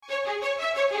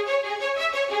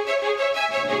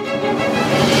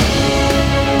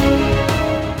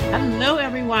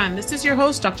everyone. This is your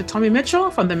host, Dr. Tommy Mitchell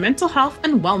from the Mental Health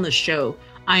and Wellness Show.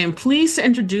 I am pleased to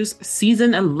introduce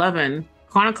Season 11,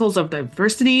 Chronicles of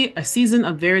Diversity, a season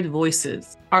of varied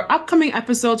voices. Our upcoming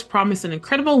episodes promise an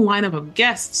incredible lineup of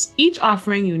guests, each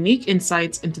offering unique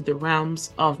insights into the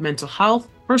realms of mental health,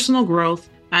 personal growth,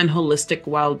 and holistic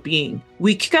well-being.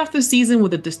 We kick off the season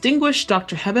with a distinguished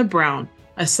Dr. Heather Brown,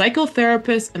 a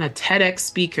psychotherapist and a TEDx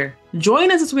speaker.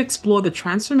 Join us as we explore the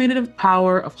transformative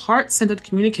power of heart-centered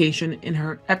communication in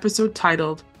her episode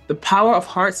titled The Power of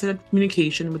Heart-Centered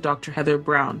Communication with Dr. Heather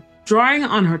Brown. Drawing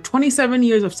on her 27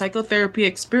 years of psychotherapy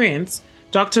experience,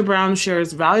 Dr. Brown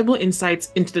shares valuable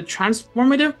insights into the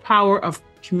transformative power of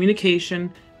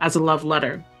communication as a love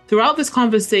letter. Throughout this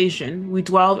conversation, we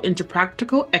delve into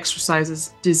practical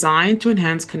exercises designed to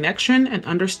enhance connection and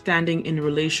understanding in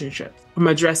relationships. From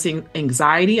addressing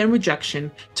anxiety and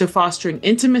rejection to fostering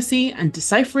intimacy and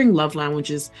deciphering love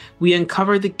languages, we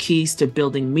uncover the keys to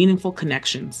building meaningful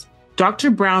connections.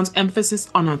 Dr. Brown's emphasis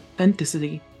on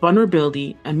authenticity,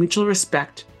 vulnerability, and mutual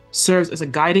respect serves as a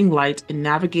guiding light in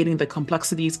navigating the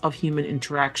complexities of human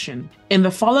interaction. In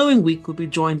the following week, we'll be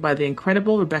joined by the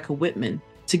incredible Rebecca Whitman.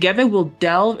 Together, we'll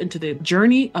delve into the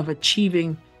journey of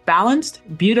achieving balanced,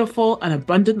 beautiful, and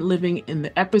abundant living in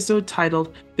the episode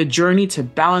titled The Journey to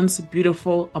Balanced,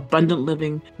 Beautiful, Abundant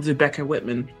Living with Rebecca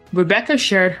Whitman. Rebecca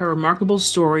shared her remarkable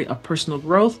story of personal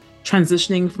growth,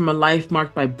 transitioning from a life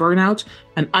marked by burnout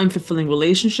and unfulfilling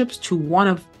relationships to one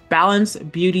of balance,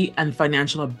 beauty, and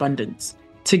financial abundance.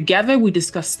 Together, we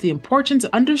discuss the importance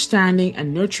of understanding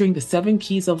and nurturing the 7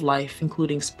 keys of life,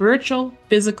 including spiritual,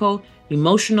 physical,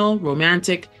 emotional,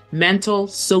 romantic, mental,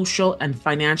 social, and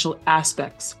financial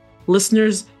aspects.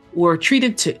 Listeners were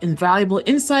treated to invaluable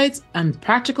insights and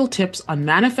practical tips on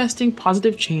manifesting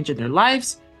positive change in their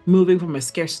lives, moving from a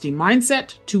scarcity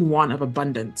mindset to one of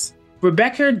abundance.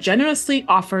 Rebecca generously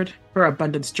offered her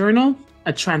abundance journal,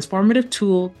 a transformative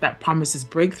tool that promises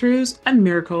breakthroughs and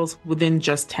miracles within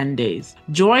just 10 days.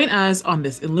 Join us on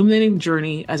this illuminating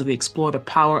journey as we explore the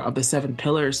power of the 7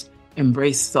 pillars,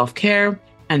 embrace self-care,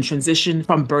 and transition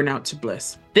from burnout to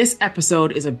bliss. This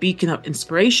episode is a beacon of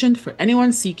inspiration for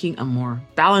anyone seeking a more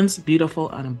balanced, beautiful,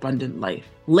 and abundant life.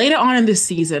 Later on in this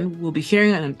season, we'll be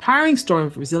hearing an empowering story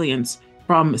of resilience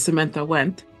from Samantha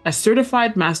Wendt, a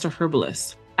certified master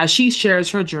herbalist, as she shares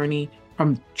her journey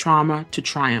from trauma to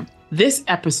triumph. This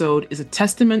episode is a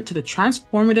testament to the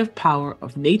transformative power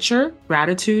of nature,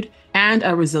 gratitude, and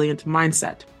a resilient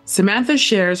mindset. Samantha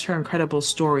shares her incredible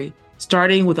story,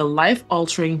 starting with a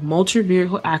life-altering motor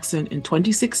vehicle accident in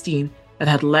 2016 that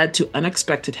had led to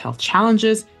unexpected health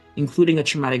challenges, including a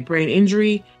traumatic brain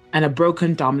injury and a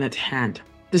broken dominant hand.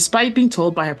 Despite being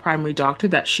told by her primary doctor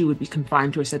that she would be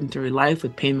confined to a sedentary life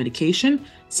with pain medication,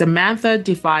 Samantha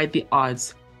defied the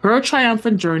odds. Her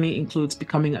triumphant journey includes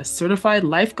becoming a certified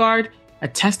lifeguard, a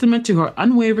testament to her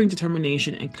unwavering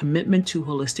determination and commitment to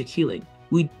holistic healing.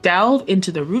 We delve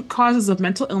into the root causes of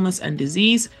mental illness and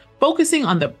disease, focusing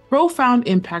on the profound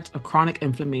impact of chronic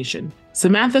inflammation.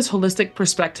 Samantha's holistic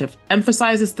perspective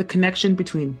emphasizes the connection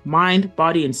between mind,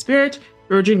 body, and spirit,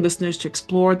 urging listeners to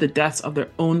explore the depths of their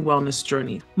own wellness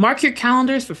journey. Mark your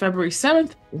calendars for February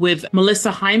 7th with Melissa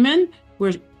Hyman,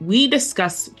 where we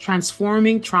discuss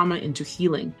transforming trauma into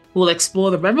healing. We'll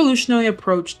explore the revolutionary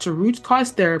approach to root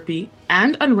cause therapy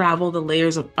and unravel the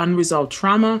layers of unresolved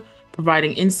trauma,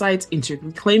 providing insights into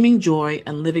reclaiming joy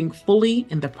and living fully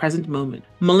in the present moment.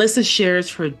 Melissa shares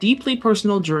her deeply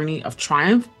personal journey of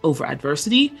triumph over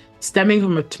adversity, stemming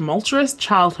from a tumultuous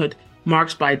childhood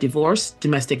marked by divorce,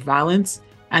 domestic violence,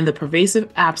 and the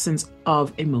pervasive absence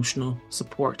of emotional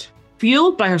support.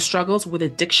 Fueled by her struggles with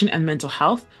addiction and mental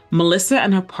health, Melissa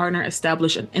and her partner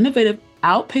established an innovative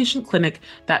outpatient clinic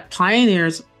that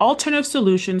pioneers alternative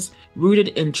solutions rooted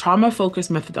in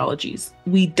trauma-focused methodologies.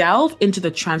 We delve into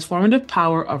the transformative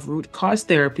power of root cause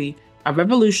therapy, a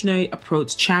revolutionary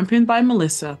approach championed by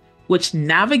Melissa, which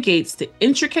navigates the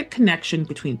intricate connection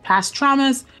between past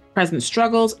traumas, present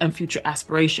struggles, and future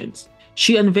aspirations.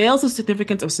 She unveils the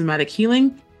significance of somatic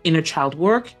healing, inner child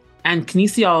work, and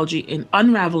kinesiology in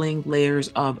unraveling layers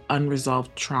of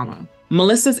unresolved trauma.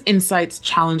 Melissa's insights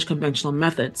challenge conventional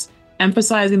methods,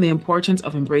 emphasizing the importance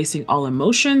of embracing all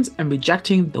emotions and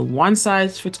rejecting the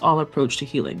one-size-fits-all approach to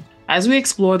healing. As we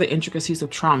explore the intricacies of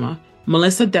trauma,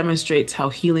 Melissa demonstrates how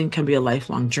healing can be a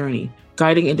lifelong journey,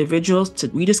 guiding individuals to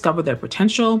rediscover their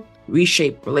potential,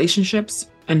 reshape relationships,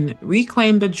 and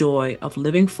reclaim the joy of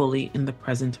living fully in the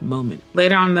present moment.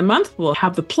 Later on in the month, we'll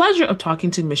have the pleasure of talking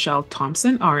to Michelle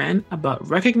Thompson, RN, about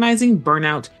recognizing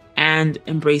burnout and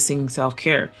embracing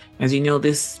self-care. As you know,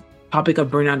 this topic of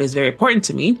burnout is very important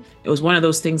to me. It was one of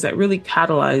those things that really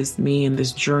catalyzed me in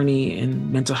this journey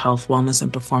in mental health, wellness,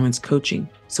 and performance coaching.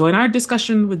 So in our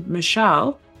discussion with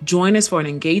Michelle, join us for an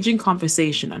engaging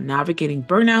conversation on navigating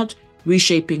burnout,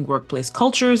 reshaping workplace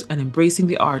cultures, and embracing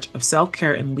the art of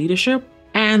self-care and leadership,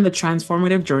 and the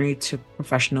transformative journey to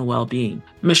professional well-being.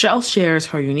 Michelle shares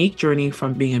her unique journey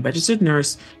from being a registered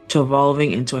nurse to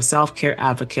evolving into a self-care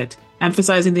advocate,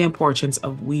 emphasizing the importance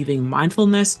of weaving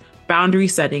mindfulness, boundary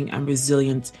setting, and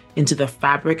resilience into the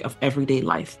fabric of everyday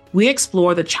life. We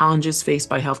explore the challenges faced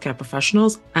by healthcare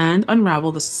professionals and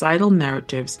unravel the societal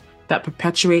narratives that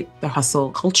perpetuate the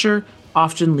hustle culture,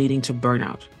 often leading to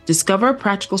burnout. Discover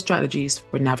practical strategies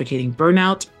for navigating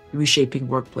burnout, reshaping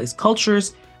workplace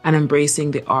cultures, and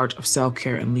embracing the art of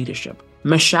self-care and leadership.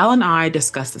 Michelle and I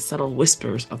discuss the subtle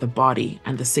whispers of the body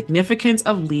and the significance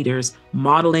of leaders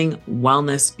modeling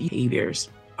wellness behaviors.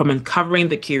 From uncovering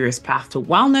the curious path to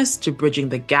wellness to bridging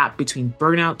the gap between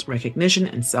burnout recognition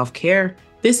and self-care,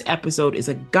 this episode is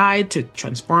a guide to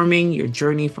transforming your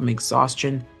journey from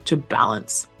exhaustion to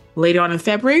balance. Later on in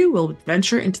February, we'll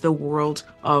venture into the world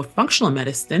of functional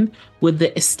medicine with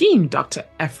the esteemed Dr.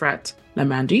 Efrat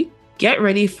Lamandri. Get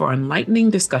ready for enlightening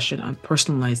discussion on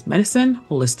personalized medicine,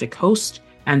 holistic host,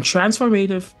 and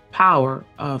transformative power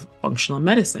of functional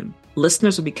medicine.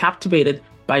 Listeners will be captivated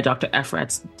by Dr.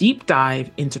 Efrat's deep dive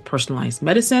into personalized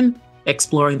medicine,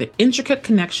 exploring the intricate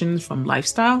connections from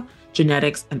lifestyle,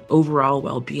 genetics, and overall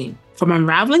well-being. From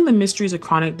unraveling the mysteries of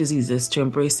chronic diseases to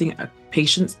embracing a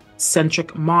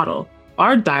patient-centric model,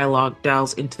 our dialogue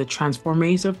delves into the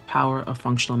transformative power of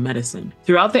functional medicine.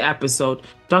 Throughout the episode,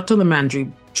 Dr.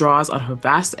 Lamandri draws on her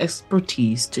vast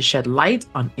expertise to shed light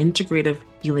on integrative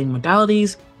healing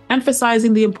modalities,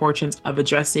 emphasizing the importance of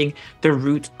addressing the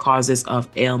root causes of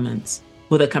ailments.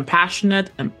 With a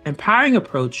compassionate and empowering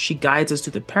approach, she guides us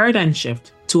to the paradigm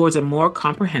shift towards a more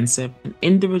comprehensive and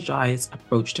individualized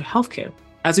approach to healthcare.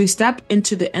 As we step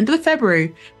into the end of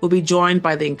February, we'll be joined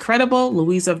by the incredible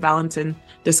Louisa Valentin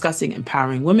discussing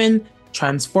empowering women,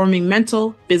 transforming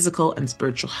mental, physical, and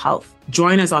spiritual health.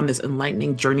 Join us on this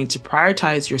enlightening journey to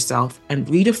prioritize yourself and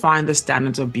redefine the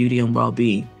standards of beauty and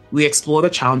well-being. We explore the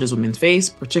challenges women face,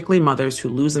 particularly mothers who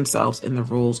lose themselves in the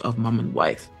roles of mom and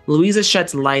wife. Louisa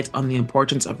sheds light on the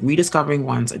importance of rediscovering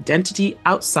one's identity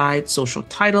outside social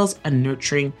titles and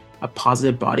nurturing a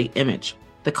positive body image.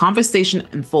 The conversation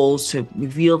unfolds to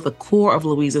reveal the core of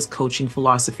Louisa's coaching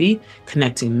philosophy,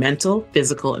 connecting mental,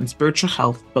 physical, and spiritual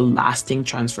health for lasting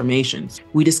transformations.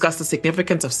 We discuss the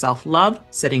significance of self-love,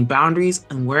 setting boundaries,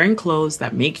 and wearing clothes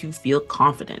that make you feel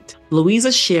confident.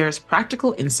 Louisa shares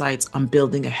practical insights on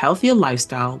building a healthier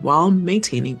lifestyle while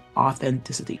maintaining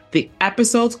authenticity. The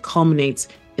episode culminates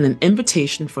in an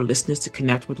invitation for listeners to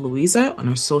connect with Louisa on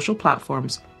her social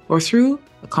platforms or through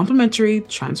a complimentary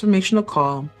transformational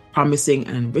call, promising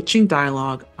an enriching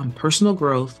dialogue on personal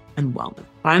growth and wellness.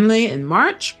 Finally, in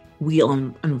March,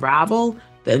 we'll unravel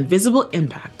the invisible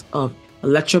impact of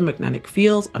electromagnetic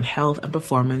fields on health and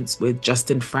performance with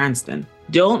Justin Franston.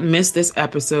 Don't miss this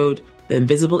episode, The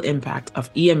Invisible Impact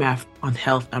of EMF on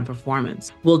Health and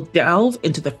Performance. We'll delve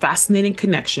into the fascinating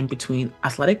connection between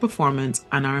athletic performance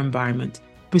and our environment,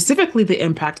 specifically the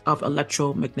impact of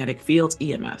electromagnetic fields,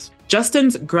 EMS.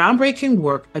 Justin's groundbreaking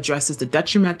work addresses the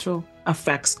detrimental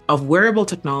effects of wearable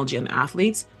technology on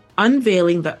athletes,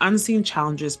 unveiling the unseen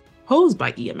challenges posed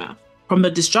by EMF. From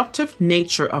the disruptive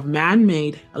nature of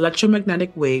man-made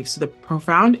electromagnetic waves to the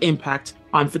profound impact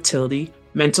on fertility,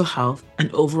 mental health,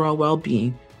 and overall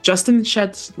well-being, Justin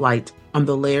sheds light on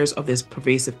the layers of this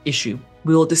pervasive issue.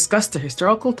 We will discuss the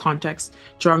historical context,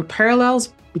 drawing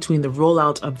parallels between the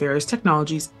rollout of various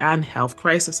technologies and health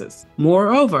crises.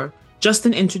 Moreover,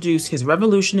 Justin introduced his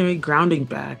revolutionary grounding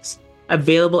bags,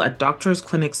 available at doctors'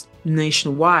 clinics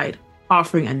nationwide,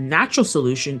 offering a natural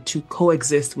solution to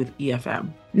coexist with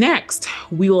EFM. Next,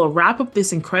 we will wrap up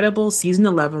this incredible season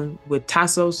 11 with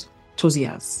Tassos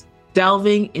Tozias,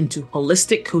 delving into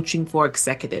holistic coaching for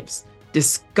executives.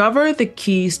 Discover the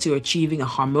keys to achieving a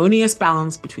harmonious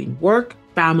balance between work,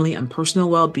 family, and personal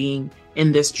well-being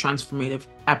in this transformative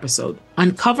episode.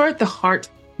 Uncover the HEART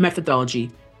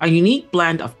methodology, a unique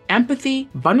blend of empathy,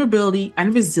 vulnerability,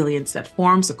 and resilience that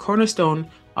forms the cornerstone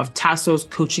of Tassos'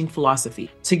 coaching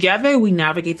philosophy. Together, we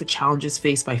navigate the challenges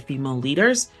faced by female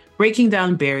leaders, breaking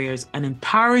down barriers and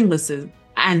empowering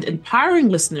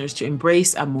listeners to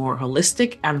embrace a more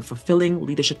holistic and fulfilling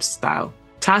leadership style.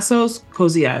 Tassos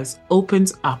Tozias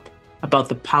opens up about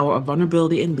the power of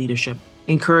vulnerability in leadership,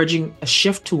 encouraging a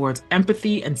shift towards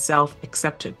empathy and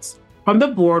self-acceptance. From the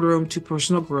boardroom to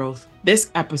personal growth,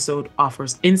 this episode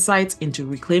offers insights into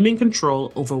reclaiming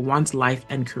control over one's life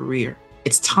and career.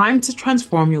 It's time to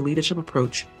transform your leadership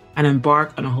approach and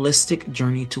embark on a holistic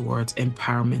journey towards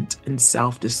empowerment and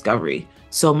self-discovery.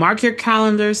 So mark your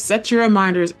calendars, set your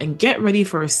reminders, and get ready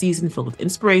for a season filled with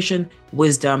inspiration,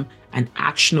 wisdom, and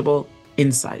actionable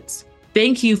insights.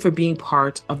 Thank you for being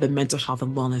part of the mental health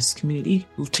and wellness community.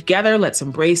 Together, let's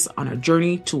embrace on our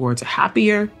journey towards a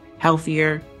happier,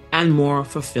 healthier, and more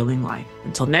fulfilling life.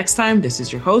 Until next time, this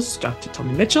is your host, Dr.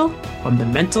 Tommy Mitchell from the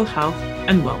Mental Health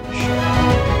and Wellness Show.